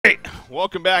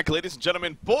welcome back, ladies and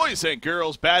gentlemen, boys and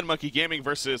girls. Bad Monkey Gaming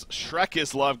versus Shrek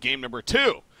is Love, game number 2.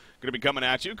 Going to be coming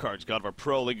at you. Cards God of our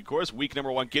Pro League, of course. Week number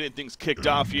 1, getting things kicked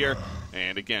off here.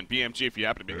 And again, BMG, if you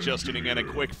happen to be just tuning in, a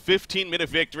quick 15-minute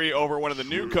victory over one of the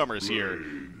newcomers here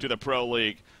to the Pro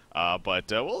League.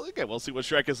 We'll see what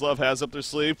Shrek is Love has up their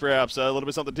sleeve. Perhaps a little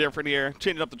bit something different here.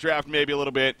 Changing up the draft maybe a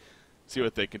little bit. See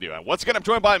what they can do. Once again, I'm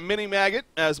joined by Mini Maggot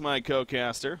as my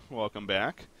co-caster. Welcome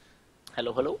back.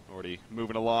 Hello, hello. Already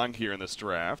moving along here in this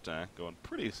draft. Going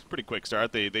pretty quick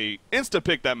start. They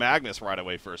insta-picked that Magnus right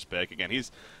away first pick. Again,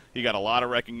 he got a lot of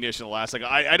recognition the last cycle.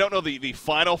 I don't know the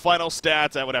final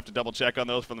stats. I would have to double-check on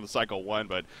those from the Cycle 1.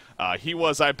 But he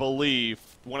was, I believe,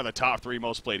 one of the top 3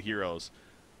 most-played heroes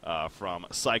from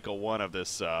Cycle 1 of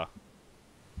this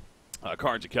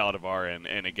Cards of Caldivar.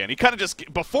 And again, he kind of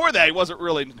just, before that, he wasn't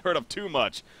really heard of too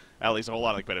much, at least a whole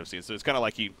lot of the competitive scenes. So it's kind of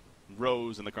like he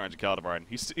rose in the Cards of Caldivar, and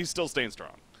he's still staying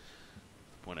strong.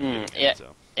 Yeah,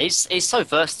 so. He's so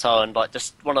versatile and like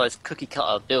just one of those cookie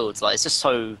cutter builds. Like it's just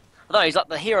so, I don't know, he's like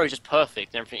the hero is just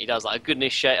perfect in everything he does. Like a good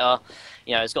initiator,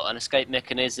 you know, he's got an escape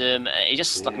mechanism. He's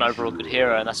just like an overall good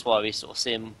hero, and that's why we sort of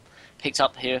see him picked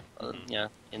up here, you know,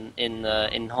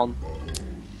 in Hon.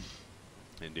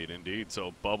 Indeed.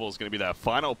 So Bubble's going to be that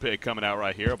final pick coming out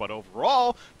right here. But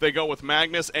overall, they go with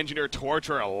Magnus, Engineer,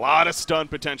 Torture. A lot of stun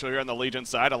potential here on the Legion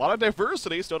side. A lot of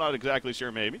diversity. Still not exactly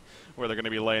sure maybe where they're going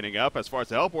to be landing up. As far as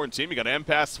the Hellborn team, you got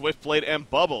Empath, Swiftblade, and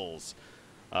Bubbles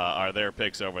are their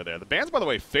picks over there. The bands, by the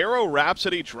way, Pharaoh,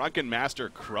 Rhapsody, Drunken Master,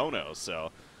 Chronos.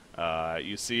 So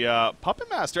you see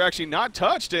Puppet Master actually not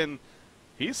touched, and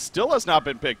he still has not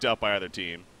been picked up by either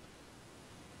team.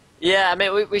 Yeah, I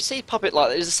mean, we see Puppet,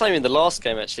 like, it was the same in the last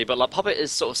game, actually, but, like, Puppet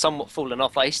is sort of somewhat fallen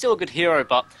off. Like, he's still a good hero,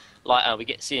 but, like,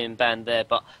 we see him banned there,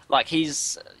 but, like,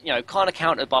 he's, you know, kind of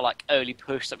countered by, like, early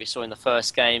push that we saw in the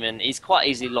first game, and he's quite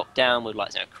easily locked down with,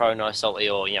 like, you know, Chronos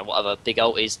ulti or, you know, whatever big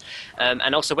ultis.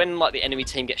 And also, when, like, the enemy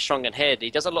team gets strong ahead, he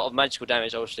does a lot of magical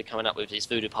damage, obviously, coming up with his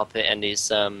Voodoo Puppet and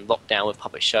his lockdown with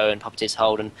Puppet Show and Puppeteer's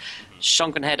Hold, and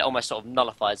Shrunken Head almost sort of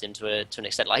nullifies him to an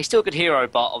extent. Like, he's still a good hero,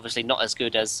 but obviously not as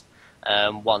good as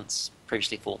once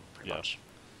previously thought, pretty much.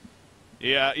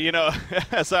 Yeah, you know,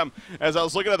 as I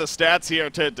was looking at the stats here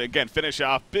to again finish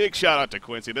off, big shout out to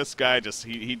Quincy. This guy just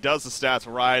he does the stats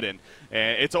right, and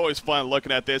it's always fun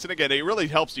looking at this. And again, it really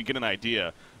helps you get an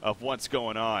idea of what's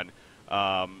going on.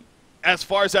 As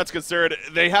far as that's concerned,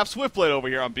 they have Swiftblade over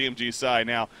here on BMG's side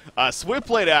now.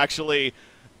 Swiftblade actually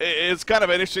is kind of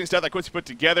an interesting stat that Quincy put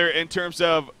together in terms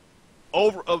of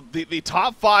the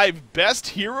top 5 best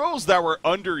heroes that were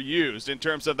underused in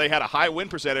terms of they had a high win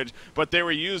percentage, but they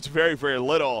were used very, very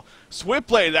little.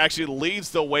 Swiftblade actually leads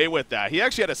the way with that. He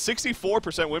actually had a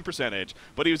 64% win percentage,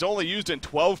 but he was only used in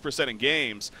 12% in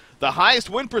games. The highest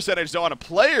win percentage, though, on a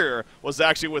player was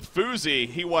actually with Fuzi.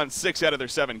 He won 6 out of their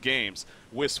 7 games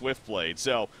with Swiftblade.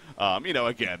 So, you know,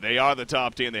 again, they are the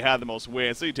top team. They have the most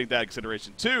wins, so you take that into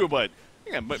consideration too, but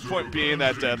yeah, but point being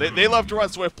that they love to run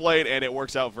Swiftblade, and it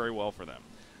works out very well for them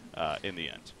in the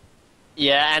end.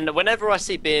 Yeah, and whenever I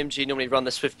see BMG normally run the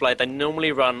Swiftblade, they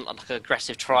normally run like an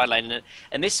aggressive tri-lane,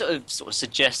 and this sort of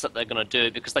suggests that they're going to do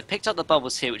it because they picked up the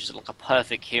Bubbles here, which is like a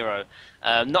perfect hero.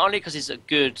 Not only because he's a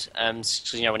good,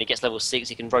 so, you know, when he gets level 6,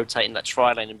 he can rotate in that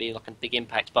tri-lane and be like a big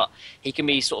impact, but he can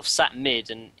be sort of sat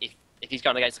mid, and if he's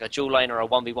going against like a dual lane or a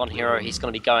 1v1 hero, he's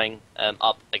going to be going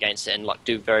up against it and like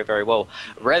do very, very well.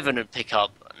 Revenant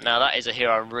pickup, now that is a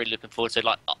hero I'm really looking forward to.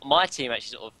 Like my team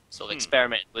actually sort of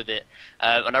experimented with it,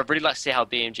 and I'd really like to see how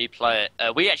BMG play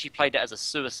it. We actually played it as a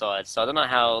suicide, so I don't know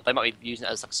how they might be using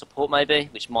it as like a support maybe,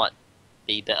 which might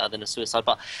be better than a suicide.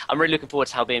 But I'm really looking forward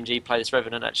to how BMG play this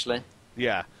Revenant actually.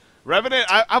 Yeah. Revenant,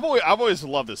 I've always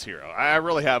loved this hero. I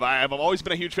really have. I've always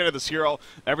been a huge fan of this hero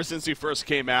ever since he first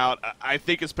came out. I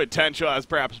think his potential has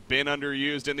perhaps been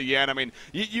underused in the end. I mean,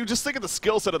 you just think of the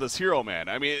skill set of this hero, man.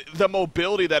 I mean, the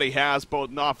mobility that he has,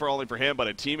 both not for only for him, but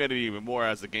a teammate even more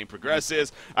as the game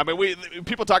progresses. I mean,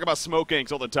 people talk about smoke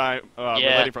ganks all the time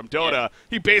related from Dota. Yeah.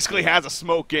 He basically has a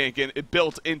smoke gank it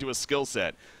built into his skill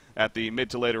set at the mid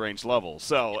to later range level.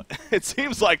 So it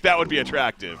seems like that would be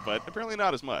attractive, but apparently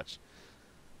not as much.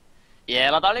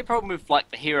 Yeah, like the only problem with like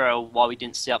the hero, why we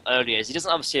didn't see up earlier, is he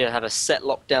doesn't obviously have a set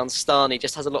lockdown stun. He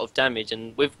just has a lot of damage,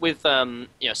 and with you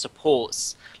know,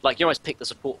 supports, like you always pick the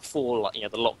support for like, you know,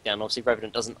 the lockdown. Obviously,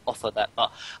 Revenant doesn't offer that,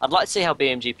 but I'd like to see how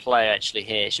BMG play actually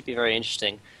here. It should be very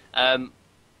interesting,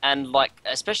 and like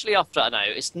especially after, I know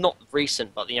it's not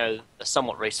recent, but you know,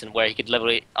 somewhat recent, where he could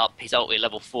level up his ulti at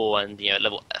level 4 and you know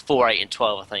level 4, 8, and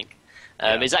 12, I think.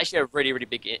 It's actually a really, really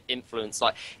big influence.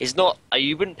 Like, it's not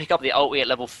you wouldn't pick up the ulti at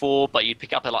level 4, but you'd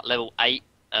pick up at like level 8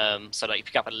 So like you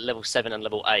pick up at level 7 and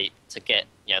level 8 to get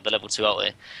the level 2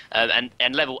 ulti,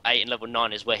 and level 8 and level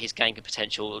 9 is where his ganking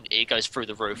potential it goes through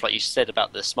the roof, like you said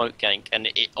about the smoke gank, and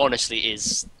it honestly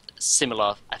is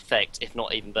similar effect, if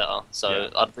not even better. So Yeah.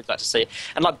 I'd really like to see it.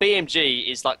 And like BMG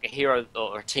is like a hero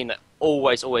or a team that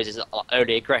always is like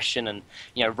early aggression and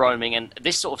roaming, and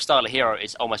this sort of style of hero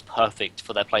is almost perfect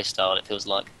for their play style. It feels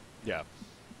like. Yeah.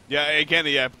 Yeah, again,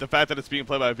 the fact that it's being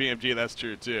played by BMG, that's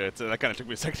true, too. That kind of took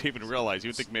me a second to even realize. You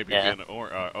would think maybe it'd be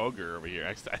an ogre over here.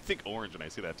 I think orange when I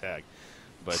see that tag.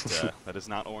 But that is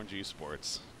not Orange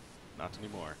Esports. Not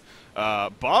anymore.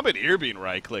 Bombardier being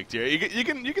right-clicked here. You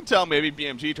can tell maybe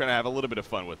BMG trying to have a little bit of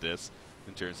fun with this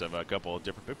in terms of a couple of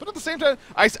different picks. But at the same time,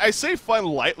 I say fun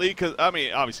lightly because, I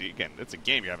mean, obviously, again, it's a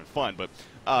game. You're having fun.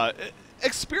 But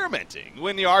experimenting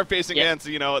when you are facing against,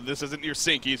 this isn't your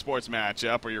CiC Esports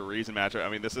matchup or your Reason matchup. I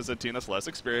mean, this is a team that's less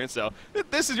experienced. So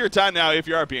this is your time now, if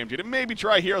you are BMG, to maybe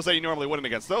try heroes that you normally wouldn't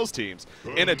against those teams.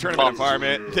 In a tournament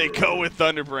environment, they go with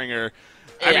Thunderbringer.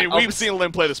 I mean, we've seen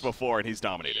Lim play this before, and he's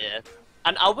dominated. Yeah.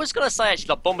 And I was going to say, actually,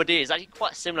 like, Bombardier is actually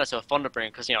quite similar to a Thunderbringer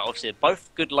because, obviously they're both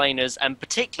good laners, and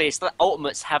particularly it's that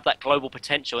ultimates have that global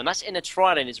potential, and that's in a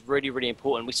tri-lane is really, really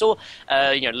important. We saw,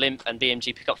 Limp and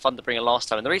BMG pick up Thunderbringer last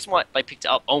time, and the reason why they picked it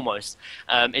up almost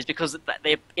is because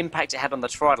the impact it had on the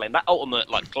tri-lane. That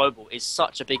ultimate, like, global is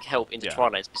such a big help into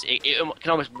tri-lanes because it can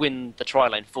almost win the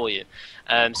tri-lane for you.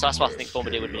 So that's why I think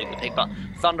Bombardier would be a good pick. But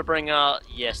Thunderbringer,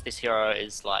 yes, this hero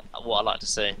is, like, what I like to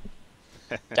see.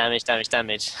 Damage.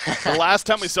 The last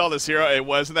time we saw this hero, it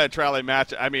was in that trial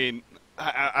match. I mean,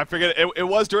 I forget. It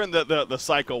was during the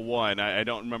Cycle 1. I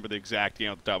don't remember the exact game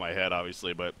off the top of my head,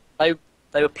 obviously, but they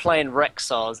were playing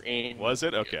Rexars in. Was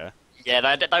it? Okay. Yeah,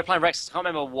 they were playing Rexars. I can't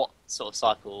remember what sort of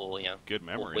cycle or Good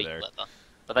memory week, there. whatever.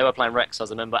 But they were playing Rexars, I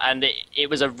remember, and it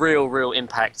was a real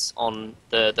impact on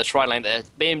the tri-lane there.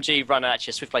 BMG run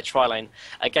actually a Swiftblade tri-lane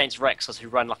against Rexars, who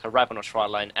run like a Ravenor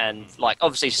tri-lane, and like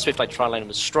obviously Swiftblade tri-lane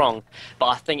was strong, but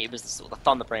I think it was the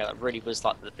Thunderbringer that really was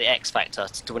like the X factor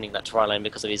to winning that tri-lane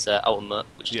because of his ultimate,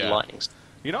 which is the lightning.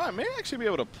 I may actually be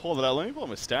able to pull that out. Let me pull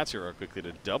my stats here real quickly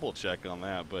to double check on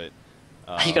that, but.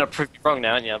 You're gonna prove me wrong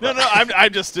now, aren't you? No,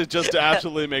 I'm just to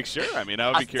absolutely make sure. I mean,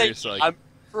 I would be curious. I'm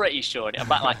pretty sure,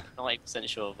 about like 90%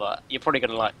 sure, but you're probably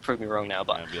gonna like prove me wrong now.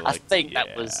 But I think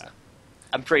that was.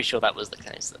 I'm pretty sure that was the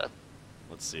case, though.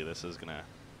 Let's see. This is gonna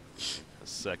a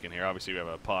second here. Obviously, we have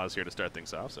a pause here to start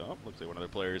things off. So looks like one of the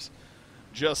players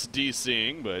just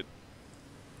DCing, but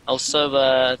also,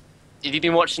 have you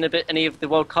been watching any of the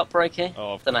World Cup break here?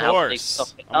 Oh, of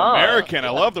course. I'm American. I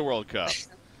love the World Cup.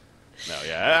 No,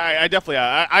 yeah, I definitely,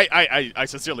 I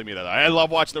sincerely mean that. I love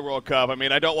watching the World Cup. I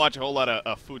mean, I don't watch a whole lot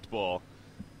of football,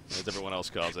 as everyone else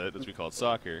calls it, as we call it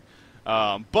soccer.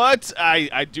 But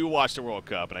I do watch the World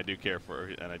Cup, and I do care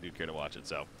to watch it.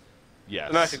 So,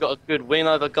 yes. America got a good win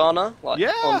over Ghana,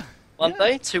 on one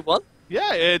day, 2-1.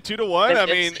 Yeah, 2-1. I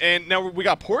mean, and now we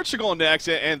got Portugal next,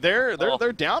 and they're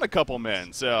down a couple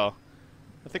men. So,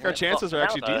 I think our chances are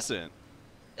actually decent.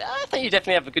 I think you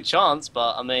definitely have a good chance,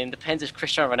 but I mean, depends if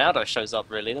Cristiano Ronaldo shows up,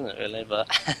 really, doesn't it? Really, but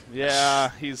yeah,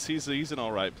 he's an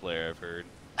all right player, I've heard.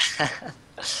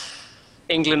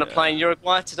 England are playing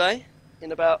Uruguay today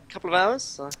in about a couple of hours.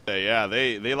 So. Yeah,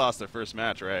 they lost their first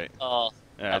match, right? Oh,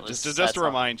 yeah. Just to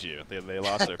remind you, they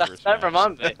lost their first match. Don't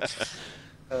remind me.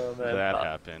 Oh, man, that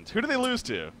happened. Who did they lose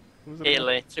to?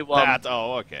 Italy, 2-1.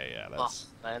 Oh, okay, yeah,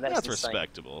 that's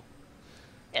respectable.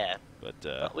 Yeah,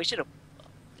 but we should have.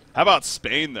 How about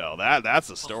Spain, though? That's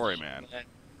the story, man. Yeah.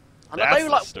 That's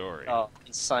the story. Oh,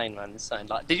 insane, man, insane.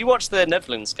 Like, did you watch the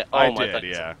Netherlands game? Oh, I my did, God.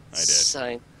 yeah, I did.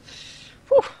 Insane.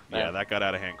 Whew, yeah, that got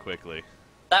out of hand quickly.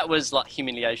 That was, like,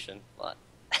 humiliation, like,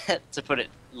 to put it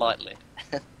lightly.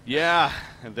 Yeah,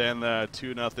 and then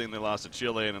 2-0, they lost to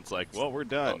Chile, and it's like, well, we're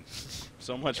done.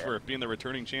 So much for being the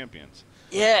returning champions.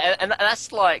 Yeah, and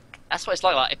that's what it's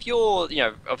like. Like, if you're,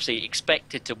 obviously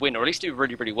expected to win, or at least do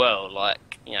really, really well, like,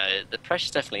 the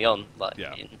pressure's definitely on. Like,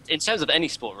 in terms of any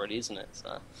sport, really, isn't it?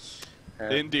 So,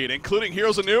 indeed, including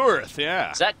Heroes of New Earth. Yeah,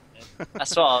 exactly.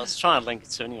 That's what I was trying to link it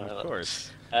to anyway. Of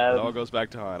course, it all goes back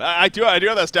to Han. I do have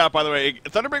that stat, by the way.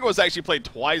 Thunderbringer was actually played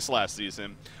twice last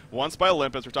season. Once by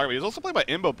Olympus, we're talking about. He was also played by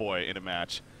Imba Boy in a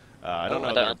match. I don't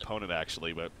know their opponent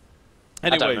actually, but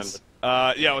anyways.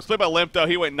 Yeah, it was played by Limp, though.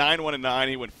 He went 9-1-9.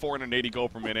 He went 480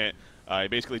 gold per minute. He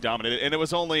basically dominated, and it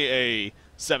was only a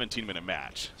 17-minute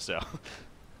match, so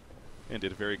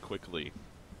ended very quickly.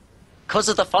 Because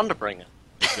of the Thunderbringer.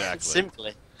 Exactly.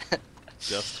 Simply.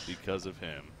 Just because of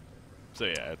him. So,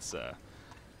 yeah, it's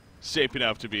shaping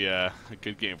up to be a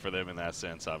good game for them in that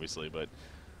sense, obviously, but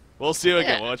we'll see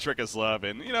again. Well, Trick us love,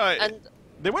 and,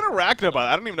 they went Arachna, but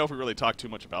I don't even know if we really talked too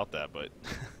much about that, but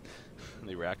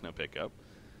the Arachna pickup.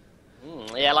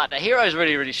 Yeah, like the hero's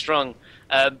really, really strong.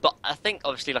 But I think,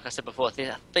 obviously, like I said before,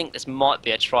 I think this might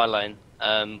be a tri-lane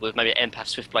with maybe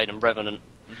Empath, Swiftblade, and Revenant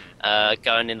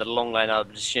going in the long lane, I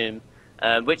would assume.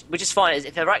 Which is fine.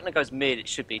 If Arachna goes mid, it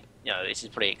should be, this is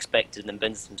pretty expected. And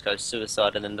then Benzitum goes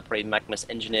Suicide, and then the pretty Magnus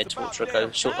Engineer Torture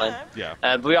goes short lane. Yeah.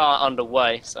 But we are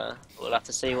underway, so we'll have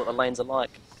to see what the lanes are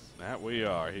like. That we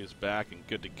are. He's back and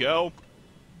good to go.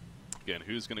 Again,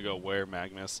 who's going to go where?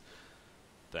 Magnus.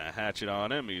 The hatchet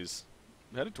on him. He's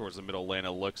headed towards the middle lane, it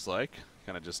looks like.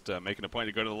 Kind of just making a point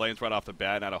to go to the lanes right off the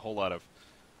bat. Not a whole lot of,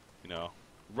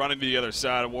 running to the other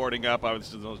side, warding up.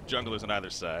 Obviously, those junglers on either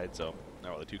side, so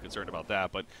not really too concerned about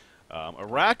that. But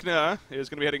Arachna is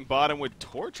going to be heading bottom with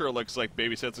Torture, it looks like,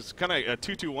 baby sets. It's kind of a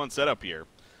 2-2-1 setup here.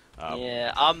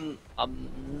 Yeah, I'm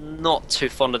not too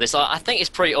fond of this. I think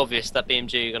it's pretty obvious that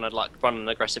BMG are going to run an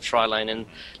aggressive tri-lane, and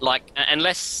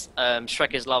unless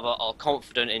Shrek's Lover are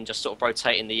confident in just sort of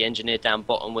rotating the engineer down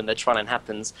bottom when the tri-lane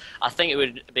happens, I think it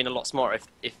would have been a lot smarter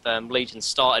if Legion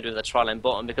started with a tri-lane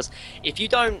bottom, because if you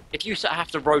sort of have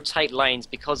to rotate lanes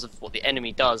because of what the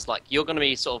enemy does, you're going to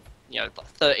be sort of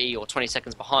 30 or 20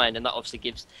 seconds behind, and that obviously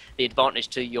gives the advantage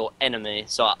to your enemy.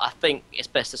 So I think it's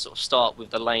best to sort of start with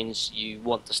the lanes you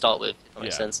want to start with, if that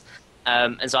makes sense.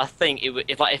 And so I think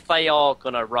if they are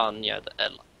going to run,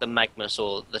 the Magnus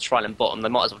or the tri-lane bottom, they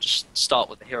might as well just start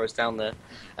with the heroes down there.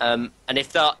 And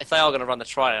if they are going to run the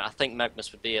tri-lane, I think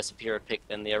Magnus would be a superior pick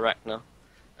than the Arachna.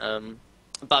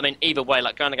 But I mean, either way,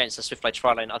 going against the Swiftblade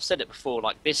tri-lane, I've said it before,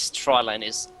 this tri-lane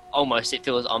is almost, it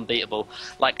feels unbeatable.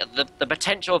 The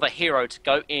potential of a hero to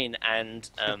go in and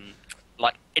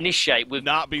initiate with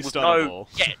not be stunnable.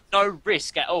 No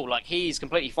risk at all. He's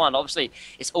completely fine. Obviously,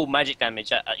 it's all magic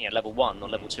damage at level 1 or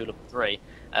level 2, level 3.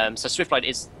 So Swiftblade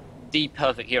is the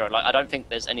perfect hero. I don't think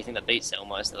there's anything that beats it.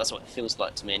 Almost, that's what it feels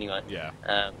like to me anyway.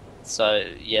 Yeah. So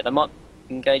yeah, they might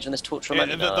engage on this torture.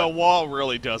 And the wall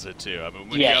really does it too. I mean,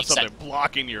 when you have something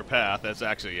blocking your path, that's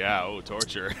actually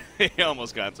torture. He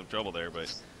almost got in some trouble there,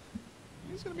 but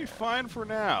he's gonna be fine for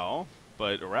now.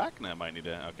 But Arachna might need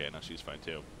to. Okay, no, she's fine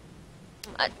too.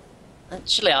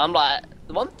 Actually, I'm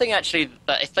the one thing actually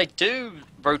that if they do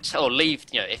rotate or leave,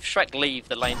 if Shrek leave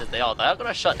the lanes that they are going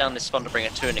to shut down this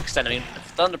Thunderbringer to an extent. I mean,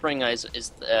 Thunderbringer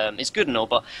is good and all,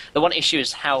 but the one issue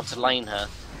is how to lane her.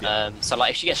 So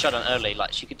if she gets shut down early,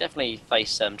 she could definitely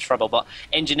face trouble. But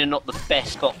Engineer not the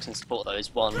best boxing support though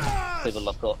is one quibble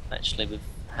I've got actually with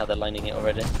how they're laning it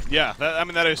already. Yeah,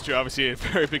 that is true. Obviously, a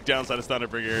very big downside of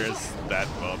Thunderbringer is that,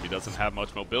 well, he doesn't have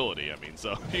much mobility. I mean,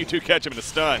 so if you do catch him in a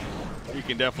stun, you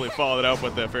can definitely follow it up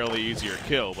with a fairly easier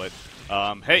kill. But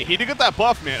hey, he did get that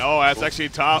buff, man. Oh, that's actually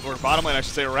top or bottom lane, I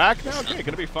should say. Arachna, okay,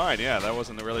 gonna be fine. Yeah, that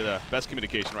wasn't really the best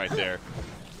communication right there.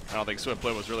 I don't think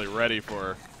Swiftblade was really ready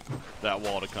for that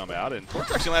wall to come out, and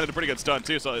Torch actually landed a pretty good stun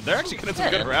too. So they're actually getting some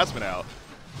good harassment out.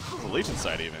 The Legion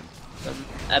side even.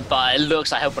 But it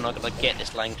looks like Helper not going to get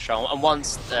this lane control, and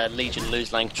once Legion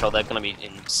lose lane control, they're going to be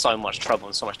in so much trouble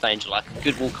and so much danger. A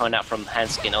good wall coming out from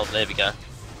Handskin. Oh, there we go.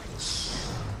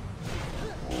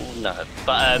 Ooh, no,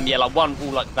 but yeah, one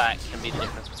wall like that can be the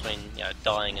difference between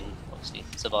dying and obviously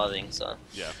surviving. So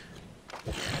yeah.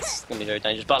 It's going to be very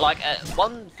dangerous. But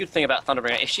one good thing about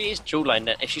Thunderbringer, if she's dual lane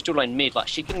mid,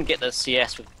 she can get the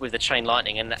CS with the chain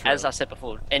lightning. And as I said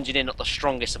before, Engineer not the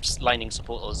strongest laning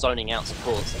support or zoning out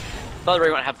support.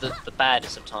 Thunderbringer might have the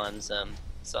baddest of times,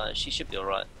 so she should be all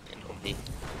right in OP.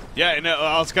 Yeah, and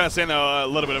I was kind of saying a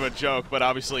little bit of a joke, but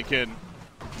obviously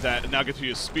that now gets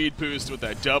you a speed boost with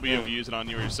that W if you use it on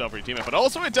you or yourself or your teammate. But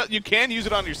also, you can use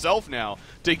it on yourself now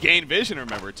to gain vision,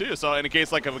 remember, too. So in a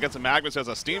case if against a Magnus who has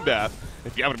a Steam Bath,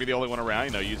 if you happen to be the only one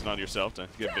around, use it on yourself to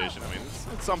get vision. I mean,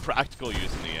 it's some practical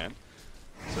use in the end.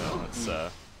 So it's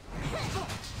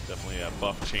definitely a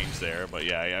buff change there. But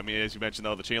yeah, I mean, as you mentioned,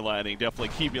 though, the chain lightning definitely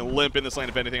keeping him limp in this lane,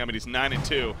 if anything. I mean, he's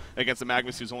 9-2 against the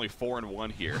Magnus who's only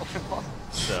 4-1 here.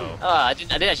 So. I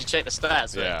didn't actually check the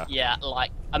stats. Yeah. Yeah,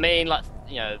 I mean,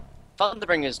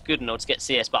 Thunderbringer is good enough to get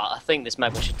CS, but I think this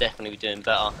Magnus should definitely be doing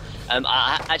better.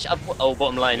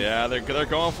 Bottom lane. Yeah, they're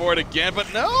going for it again,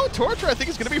 but no, Torture I think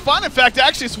is going to be fine. In fact,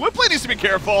 actually, Swiftblade needs to be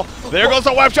careful. There goes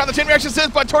the wipe shot. The chain reaction says,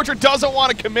 but Torture doesn't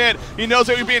want to commit. He knows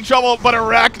that he'd be in trouble, but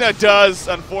Arachna does.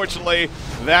 Unfortunately,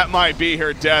 that might be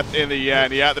her death in the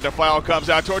end. Yeah, the Defile comes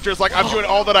out. Torture's like, I'm doing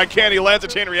all that I can. He lands a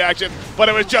chain reaction, but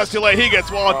it was just too late. He gets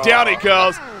walled. Down he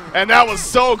goes, and that was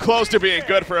so close to being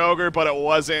good for Ogre, but it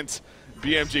wasn't.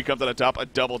 BMG comes on the top, a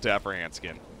double tap for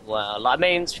Hanskin. Wow, like, I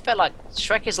mean, to be fair, like,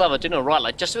 Shrek is Love are doing alright,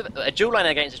 like, just with a dual lane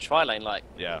against a tri-lane, like,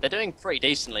 they're doing pretty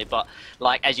decently, but,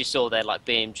 like, as you saw there, like,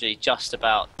 BMG just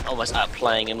about almost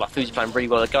outplaying him, like, Fuzi playing really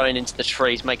well, they're going into the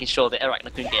trees, making sure that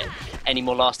Arachna couldn't get any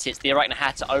more last hits. The Arachna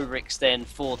had to overextend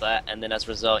for that, and then as a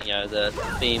result, you know, the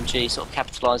BMG sort of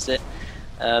capitalised it.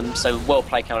 So, well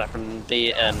played coming out from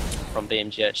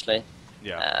BMG, actually.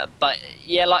 Yeah. But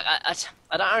yeah, like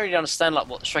I don't really understand like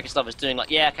what Shrek Love is doing. Like,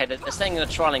 yeah, okay, they're staying in a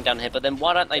trialing down here, but then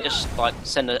why don't they just like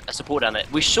send a support down there?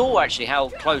 We saw actually how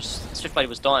close Swiftblade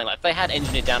was dying. Like, if they had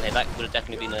Engineer down here, that would have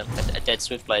definitely been a dead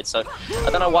Swiftblade. So I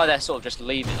don't know why they're sort of just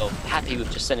leaving or happy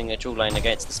with just sending a dual lane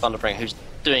against the Thunderbringer, who's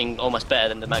doing almost better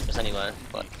than the Magnus anyway.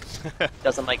 But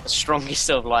doesn't make the strongest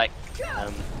of like.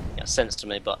 Sense to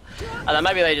me, but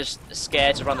maybe they just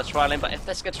scared to run the tri lane. But if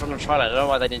they're scared to run the tri lane, I don't know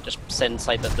why they didn't just send,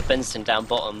 say, the Benson down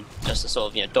bottom just to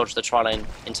sort of dodge the tri lane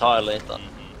entirely. But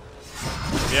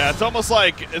yeah, it's almost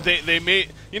like they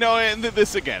made, and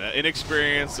this again,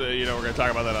 inexperience. We're going to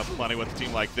talk about that plenty with a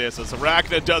team like this. As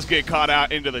Arachna does get caught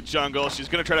out into the jungle, she's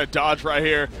going to try to dodge right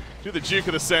here, do the juke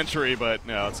of the century, but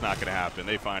no, it's not going to happen.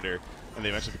 They find her. And they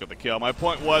eventually pick up the kill. My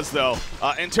point was, though,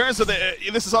 in terms of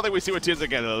this is something we see with teams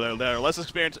again. They're less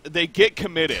experienced. They get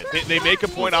committed. They make a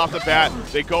point off the bat.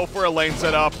 They go for a lane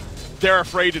setup. They're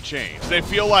afraid to change. They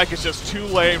feel like it's just too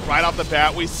late right off the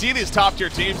bat. We see these top tier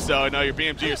teams, though. I know your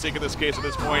BMG, your CiC in this case at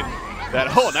this point.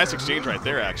 Nice exchange right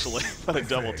there, actually. A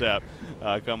double tap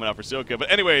coming out for Silka.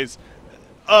 But anyways.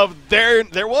 They're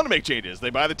willing to make changes. They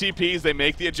buy the TPs. They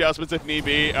make the adjustments if need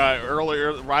be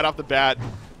earlier, right off the bat.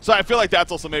 So I feel like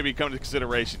that's also maybe come into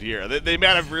consideration here. They might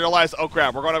have realized, oh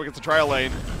crap, we're going up against the trial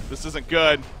lane. This isn't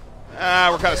good. We're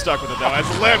kind of stuck with it though.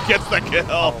 As Lim gets the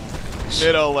kill,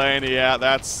 middle lane. Yeah,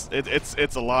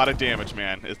 it's a lot of damage,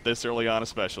 man. This early on,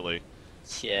 especially.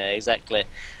 Yeah, exactly.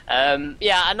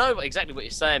 Yeah, I know exactly what you're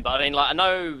saying, but I mean, like, I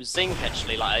know Zinc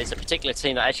actually, like, is a particular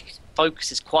team that actually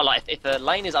focuses quite like if a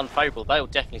lane is unfavourable, they'll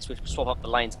definitely swap up the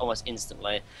lanes almost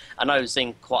instantly. I know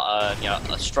Zinc quite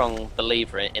a strong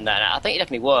believer in that. And I think it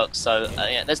definitely works. So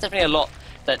yeah, there's definitely a lot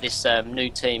that this new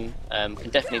team can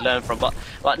definitely learn from, but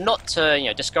like not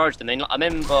to discourage them. I mean, I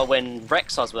remember when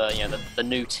Rexars were the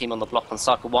new team on the block on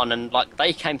Cycle 1, and like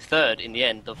they came third in the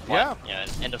end of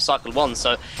end of Cycle 1.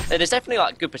 So there's definitely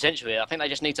like good potential here. I think they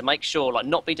just need to make sure like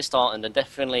not be disheartened and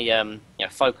definitely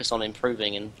focus on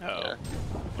improving and.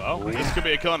 Well, this could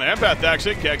be a kill on Empath,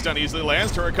 actually. Kegs down easily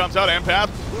lands. Turret comes out. Empath,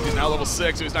 he's now level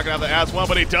 6, so he's not going to have the as one,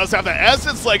 but he does have the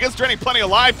Essence Leg. It's draining plenty of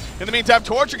life. In the meantime,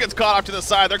 Torture gets caught off to the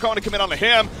side. They're going to commit onto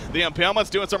him. The Impalement's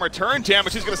doing some return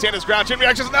damage. He's going to stand his ground. Chain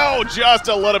reactions, no, just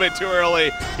a little bit too early.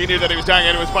 He knew that he was dying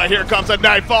anyways, but here comes a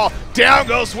Nightfall. Down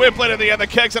goes Swiftblade in the end. The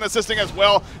Kegs assisting as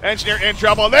well. Engineer in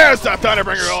trouble. There's the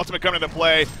Thunderbringer ultimate coming into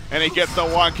play, and he gets the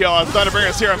one kill. And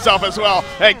Thunderbringer's here himself as well.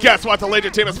 And guess what? The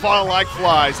Legion team is falling like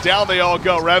flies. Down they all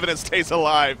go. Revenant stays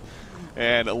alive.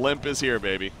 And Limp is here,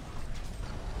 baby.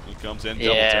 He comes in,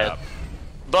 double tap.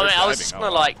 But I was just kind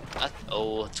of like,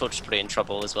 Torch's pretty in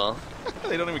trouble as well.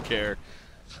 They don't even care.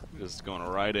 Just going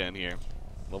right in here.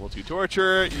 Level 2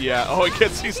 Torture. Yeah. Oh, he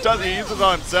uses it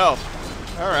on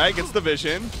himself. All right, gets the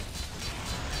vision.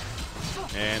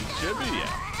 And should be,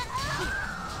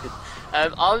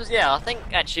 I think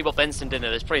actually what Benson did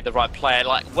there is probably the right play.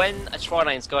 Like, when a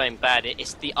tri-lane's going bad,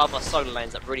 it's the other solo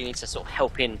lanes that really need to sort of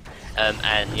help in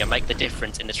and make the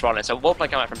difference in the tri-lane. So well play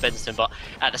coming out from Benson, but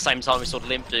at the same time we saw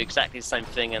Limp do exactly the same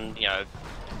thing, and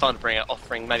Thunderbringer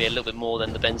offering maybe a little bit more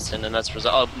than the Benson, and as a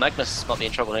result, Magnus might be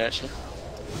in trouble here actually.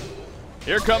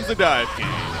 Here comes the dive game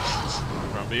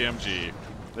from BMG.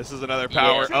 This is another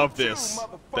power of this,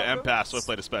 the Empath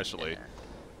Swiftblade especially. Yeah.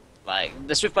 Like,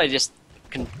 the Swiftblade just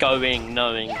can go in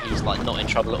knowing he's like not in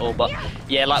trouble at all, but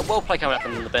yeah, like well play coming out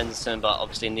from the Benson, but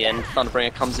obviously in the end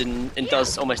Thunderbringer comes in and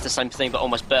does almost the same thing but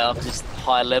almost better because it's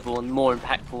higher level and more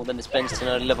impactful than this Benson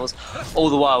early levels. All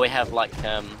the while we have like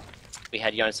we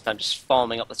had Jonas Fam just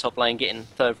farming up the top lane, getting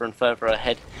further and further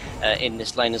ahead in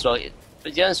this lane as well.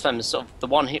 But Jonas Fam is sort of the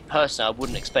one hit person I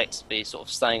wouldn't expect to be sort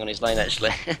of staying on his lane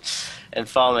actually and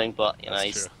farming, but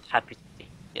he's happy to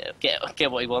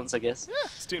get what he wants, I guess. Yeah,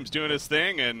 this team's doing his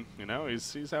thing, and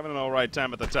he's having an all right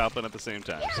time at the top lane at the same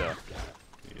time.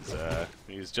 So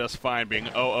he's just fine being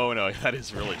 0-0-0. That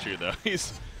is really true though.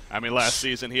 Last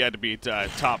season he had to beat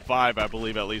top 5, I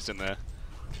believe, at least in the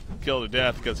kill to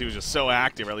death because he was just so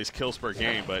active, or at least kills per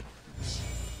game. But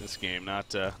this game,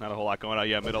 not a whole lot going on.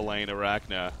 Yeah, middle lane,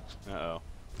 Arachna. Uh-oh.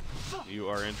 You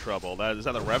are in trouble. Is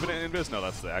that the Revenant invis? No,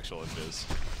 that's the actual invis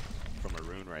from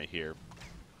Maroon right here.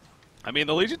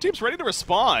 The Legion team's ready to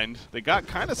respond. They got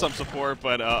kind of some support,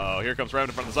 but uh-oh, here comes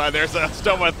Revenant from the side. There's a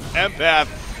stone with Empath.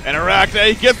 And Arachne,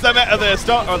 he gets the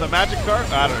magic card.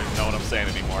 I don't even know what I'm saying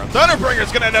anymore.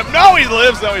 Thunderbringer's gonna end up. No, he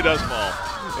lives. No, he does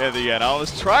fall in the end. I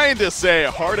was trying to say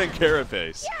hardened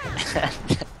carapace.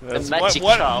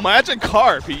 Magic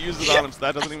carp he uses on him. So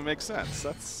that doesn't even make sense.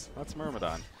 That's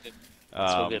Myrmidon.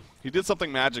 He did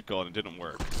something magical and it didn't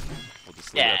work. We'll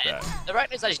just leave it at that.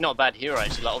 Arachne's actually not a bad hero.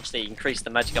 Actually, like, obviously increased the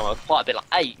magic armor quite a bit, like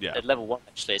 8 at level 1.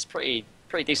 Actually, it's pretty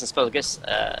decent spell, I guess,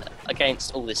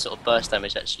 against all this sort of burst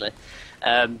damage actually.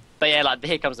 But yeah, like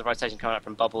here comes the rotation coming up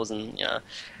from Bubbles, and you know,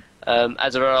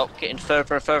 Azrael getting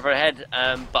further and further ahead.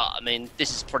 But I mean,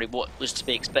 this is probably what was to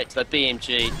be expected. Like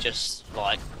BMG, just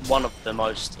like one of the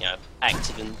most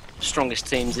active and strongest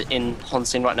teams in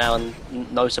Honsing right now, and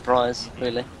no surprise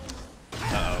really.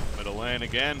 Middle lane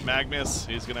again. Magnus,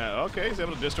 he's gonna he's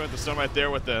able to disjoint the stun right there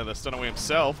with the stun away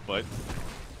himself, but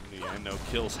in the end, no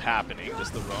kills happening,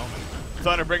 just the roam.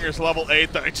 Thunderbringer's level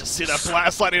 8. I just see that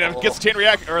blast lightning. Gets the chain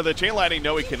react or the chain lightning.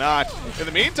 No, he cannot. In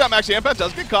the meantime, actually, Empath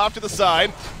does get caught to the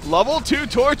side. Level 2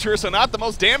 torture, so not the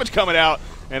most damage coming out.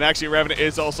 And actually, Revenant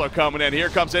is also coming in. Here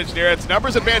comes Engineer. It's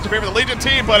numbers advantage in favor of the Legion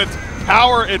team, but it's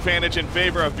power advantage in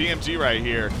favor of BMG right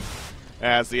here.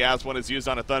 As the As-1 is used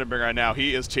on a Thunderbringer right now.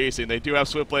 He is chasing. They do have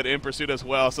Swiftblade in pursuit as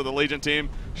well. So the Legion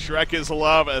team, Shrek is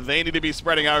love. They need to be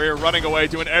spreading out here, running away,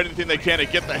 doing everything they can to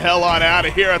get the hell on out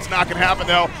of here. It's not going to happen,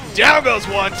 though. Down goes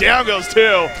 1, down goes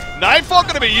 2. Nightfall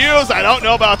going to be used. I don't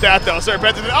know about that, though.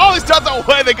 Serpentine, he's done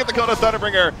away. They get the code of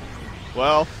Thunderbringer.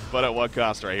 Well, but at what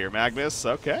cost right here? Magnus,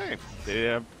 okay. They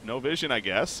have no vision, I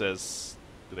guess.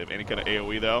 Do they have any kind of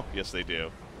AoE, though? Yes, they do.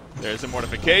 There's a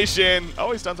Mortification.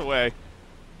 Oh, he's done away.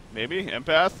 Maybe.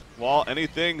 Empath. Wall.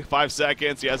 Anything. 5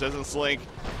 seconds. He has a slink.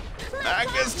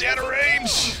 Magnus down to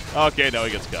range. Okay, no,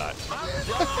 he gets caught.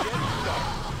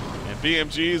 And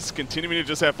BMG's continuing to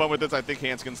just have fun with this. I think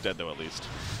Hanskin's dead, though, at least.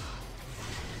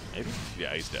 Maybe?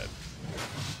 Yeah, he's dead.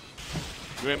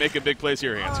 We ain't making big plays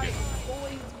here, Hanskin.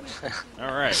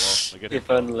 All right, well, we get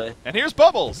him. And here's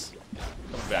Bubbles.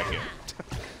 Coming back in.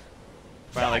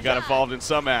 Finally got involved in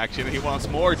some action. He wants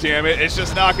more, damn it. It's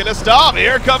just not going to stop.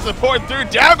 Here comes the port through.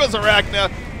 Down goes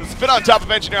Arachna. The spin on top of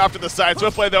Engineer off to the side.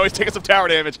 Swiftblade, though, he's taking some tower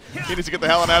damage. He needs to get the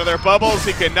hell out of there. Bubbles,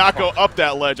 he cannot go up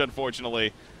that ledge,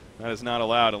 unfortunately. That is not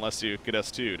allowed unless you get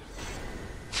S2'd.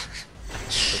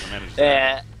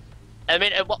 Yeah. I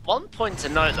mean, at one point to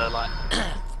note, though,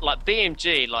 like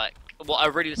BMG, what I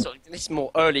really this is more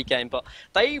early game, but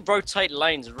they rotate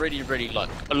lanes really,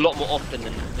 like a lot more often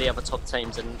than the other top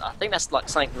teams, and I think that's like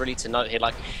something really to note here.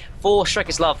 Like for Shrek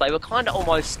is Love, they were kind of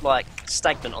almost like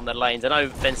stagnant on their lanes. I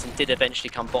know Benson did eventually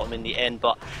come bottom in the end,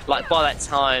 but like by that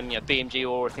time, BMG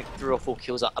were I think 3 or 4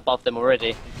 kills above them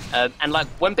already, and like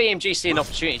when BMG see an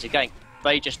opportunity to gank,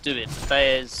 they just do it.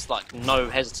 There's like no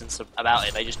hesitance about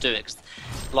it. They just do it 'cause,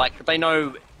 like they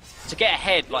know. To get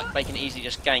ahead, like they can easily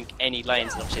just gank any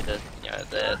lanes, and obviously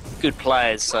they're good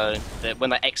players, so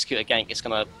when they execute a gank, it's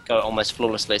gonna go almost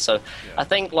flawlessly. So I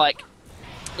think I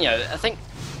think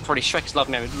probably Shrek's Love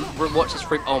now. Watch this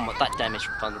free. Oh my, that damage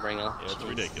from Thunderbringer. Yeah, it's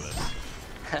ridiculous.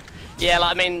 Yeah,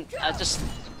 like, I mean, just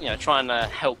trying to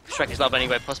help Shrek is Love any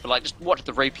way possible. Like, just watch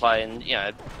the replay and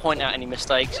point out any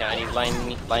mistakes, any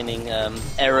laning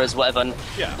errors, whatever. And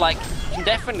like, you can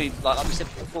definitely, like we said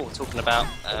before, talking about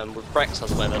with Brex or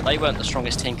whatever, they weren't the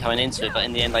strongest team coming into it, but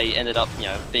in the end they ended up,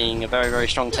 being a very, very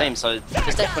strong team. So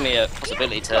there's definitely a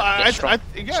possibility to get strong.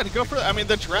 To go for. I mean,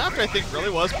 the draft I think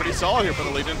really was pretty solid here for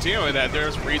the Legion team, and that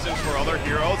there's reasons for other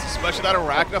heroes, especially that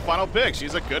Arachna final pick.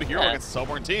 She's a good hero against the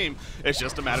Soulborn team. It's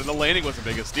just a matter of the laning was the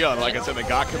biggest deal. And like I said, they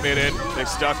got committed, they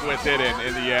stuck with it, and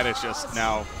in the end, it's just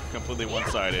now completely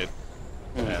one-sided.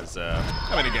 As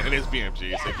I mean, again, it is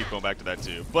BMG, so they keep going back to that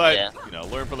too. But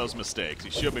learn from those mistakes.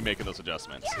 You should be making those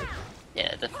adjustments.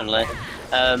 Yeah, definitely.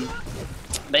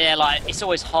 But yeah, like it's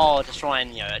always hard to try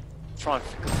and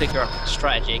figure out a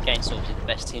strategy against obviously the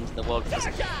best teams in the world, because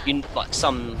like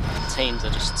some teams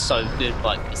are just so good.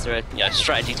 Like, is there a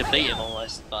strategy to beat them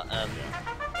almost? But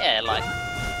yeah, like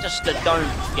just don't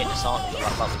get disheartened,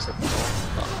 like we said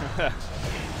before.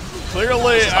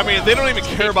 Clearly, I mean, they don't even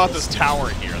care about this tower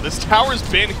here. This tower's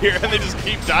been here, and they just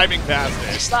keep diving past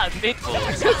it. It's like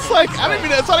mid-wars. It's like,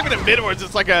 it's not even a mid-wars,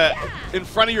 it's like in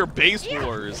front of your base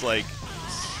wars. Like,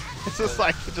 it's just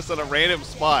like, just at a random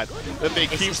spot that they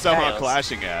keep somehow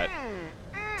clashing at.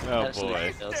 Oh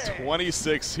boy.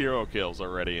 26 hero kills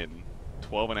already in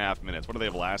 12.5 minutes. What do they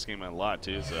have last game? A lot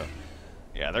too, so.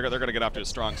 Yeah, they're going to get off to a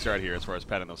strong start here as far as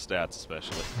padding those stats,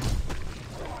 especially.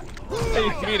 Hey,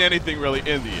 you can mean anything really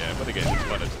in the end, but again, it's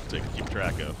fun to keep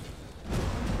track of.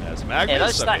 As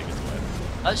Magnus,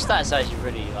 Those stats are actually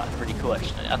really pretty cool.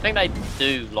 Actually, I think they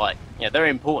do they're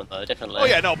important though, definitely. Oh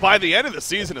yeah, no. By the end of the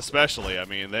season, especially, I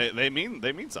mean, they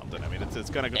mean something. I mean, it's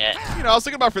kind of I was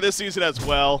thinking about for this season as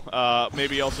well.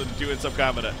 Maybe also doing some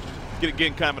kind of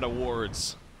getting kind of an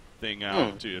awards thing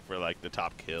out too for like the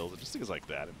top kills and just things like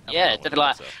that. Yeah,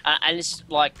 definitely. And it's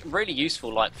like really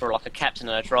useful, like for like a captain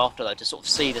and a drafter though, to sort of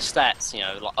see the stats,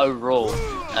 like overall,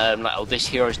 like oh this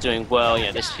hero's doing well,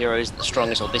 this hero is the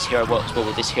strongest, or this hero works well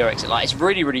with this hero. Like it's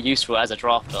really useful as a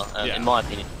drafter, in my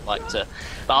opinion. But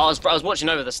I was watching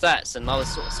over the stats and I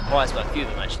was sort of surprised by a few of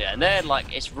them actually, and they're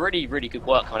like it's really good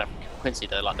work coming up from Quincy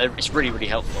though. Like it's really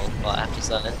helpful. Like, I have to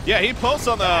say. Yeah, he posts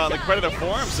on the competitive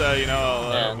forums,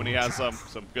 when he has some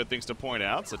good things to point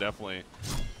out. So definitely,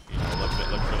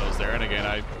 look for those there. And again,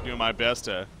 I do my best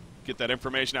to get that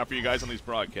information out for you guys on these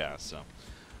broadcasts. So,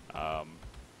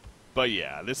 but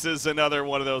yeah, this is another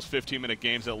one of those 15-minute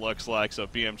games it looks like. So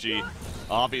BMG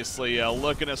obviously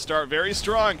looking to start very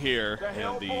strong here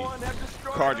in the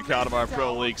CiC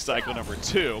Pro League Cycle number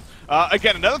 2.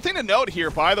 Again, another thing to note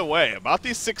here, by the way, about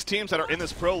these 6 teams that are in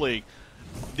this Pro League.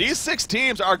 These 6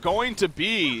 teams are going to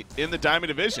be in the Diamond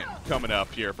Division coming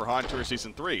up here for Han Tour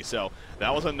Season 3. So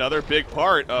that was another big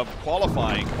part of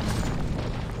qualifying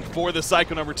for the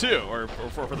cycle number 2, or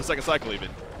for the second cycle even,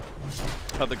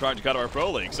 of the CiC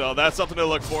Pro League. So that's something to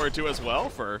look forward to as well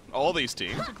for all these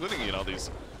teams, including, these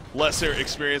lesser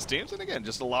experienced teams. And again,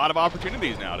 just a lot of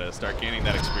opportunities now to start gaining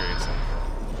that experience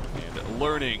and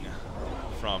learning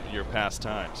from your past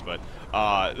times. But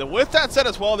with that said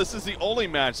as well, this is the only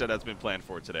match that has been planned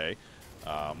for today.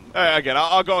 Again,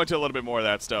 I'll go into a little bit more of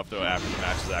that stuff, though, after the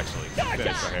match is actually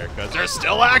finished right here, because there's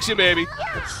still action, baby!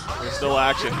 There's still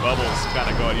action. Bubbles kind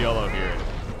of going yellow here.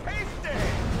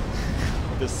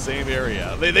 This same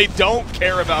area. They don't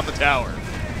care about the tower.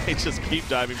 They just keep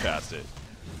diving past it.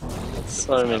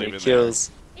 So many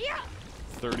kills. There.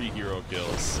 30 hero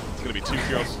kills. It's going to be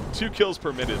 2 kills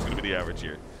per minute is going to be the average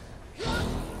here.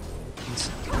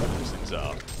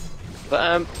 So.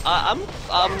 But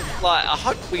I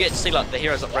hope we get to see like the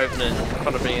heroes like Revenant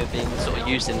kind of being sort of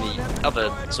used in the other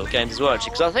sort of games as well,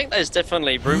 because I think there's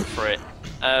definitely room for it.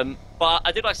 But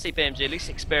I did like to see BMG at least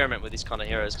experiment with these kind of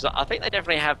heroes, because I think they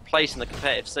definitely have place in the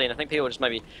competitive scene. I think people are just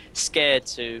maybe scared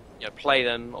to play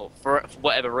them, or for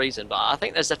whatever reason. But I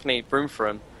think there's definitely room for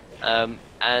them.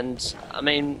 And I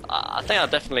mean, I think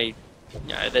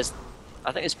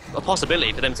I think it's a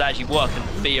possibility for them to actually work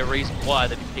and be a reason why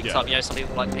they've been picked up. Some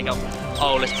people like pick up,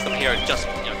 oh, let's pick up a hero just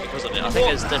because of it. I think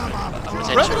there's definitely a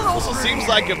potential. Revenant also seems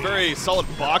like a very solid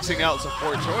boxing out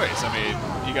support choice. I mean,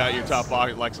 you got your top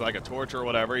box like a Torch or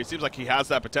whatever. He seems like he has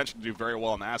that potential to do very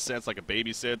well in that sense, like a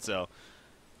babysit. So,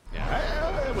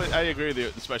 yeah, I agree with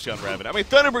you, especially on Revenant. I mean,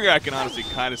 Thunderbird I can honestly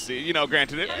kind of see.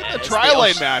 Granted, in the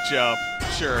tri-lane matchup,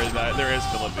 sure, there is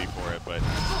validity for it, but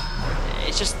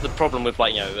it's just the problem with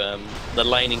the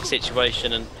laning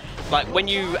situation, and like when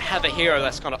you have a hero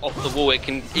that's kind of off the wall, it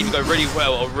can either go really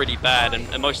well or really bad,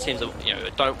 and most teams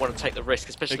don't want to take the risk,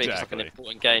 especially if it's like an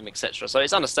important game, etc. So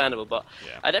it's understandable, but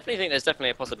I definitely think there's definitely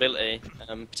a possibility,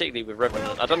 particularly with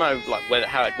Revenant. I don't know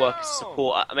how it'd work as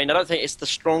support. I mean, I don't think it's the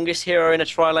strongest hero in a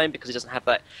tri-lane because he doesn't have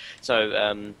that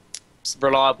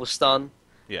reliable stun,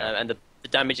 and the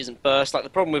damage isn't burst. Like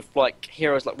the problem with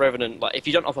heroes like Revenant, if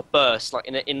you don't offer burst,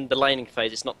 in the laning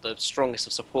phase, it's not the strongest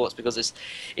of supports, because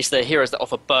it's the heroes that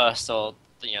offer burst, or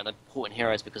the important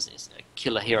heroes, because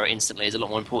kill a hero instantly is a lot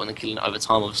more important than killing it over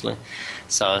time, obviously.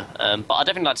 So, but I'd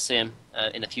definitely like to see him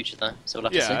in the future, though. So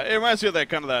we'll have to see. Yeah, it reminds me of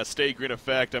that Stay Green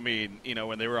effect. I mean,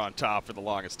 when they were on top for the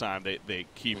longest time, they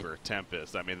Keeper,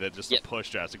 Tempest. I mean, they're just a push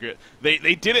drastic. They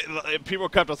did it. People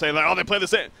kept on saying oh, they play the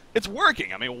same. It's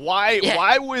working. I mean,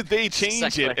 why would they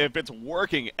change it if it's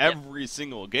working every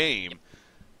single game?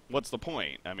 What's the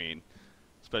point? I mean,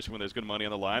 especially when there's good money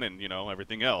on the line and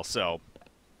everything else. So.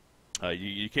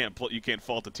 You can't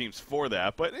fault the teams for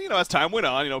that, but as time went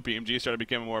on, BMG started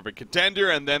becoming more of a contender,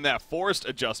 and then that forced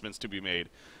adjustments to be made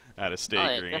out of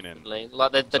Stay Green, definitely. And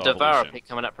like the Devourer pick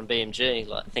coming up from BMG,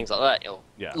 things like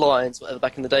that, Lions, whatever.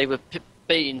 Back in the day, were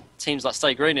beating teams like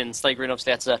Stay Green, and Stay Green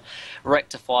obviously had to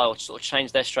rectify or sort of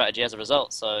change their strategy as a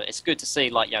result. So it's good to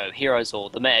see heroes or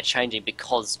the meta changing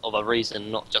because of a reason,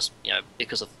 not just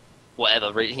because of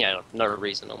whatever reason, no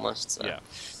reason almost. So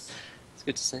it's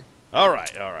good to see. All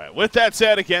right. With that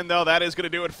said, again, though, that is going to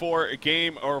do it for a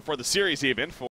game, or for the series even.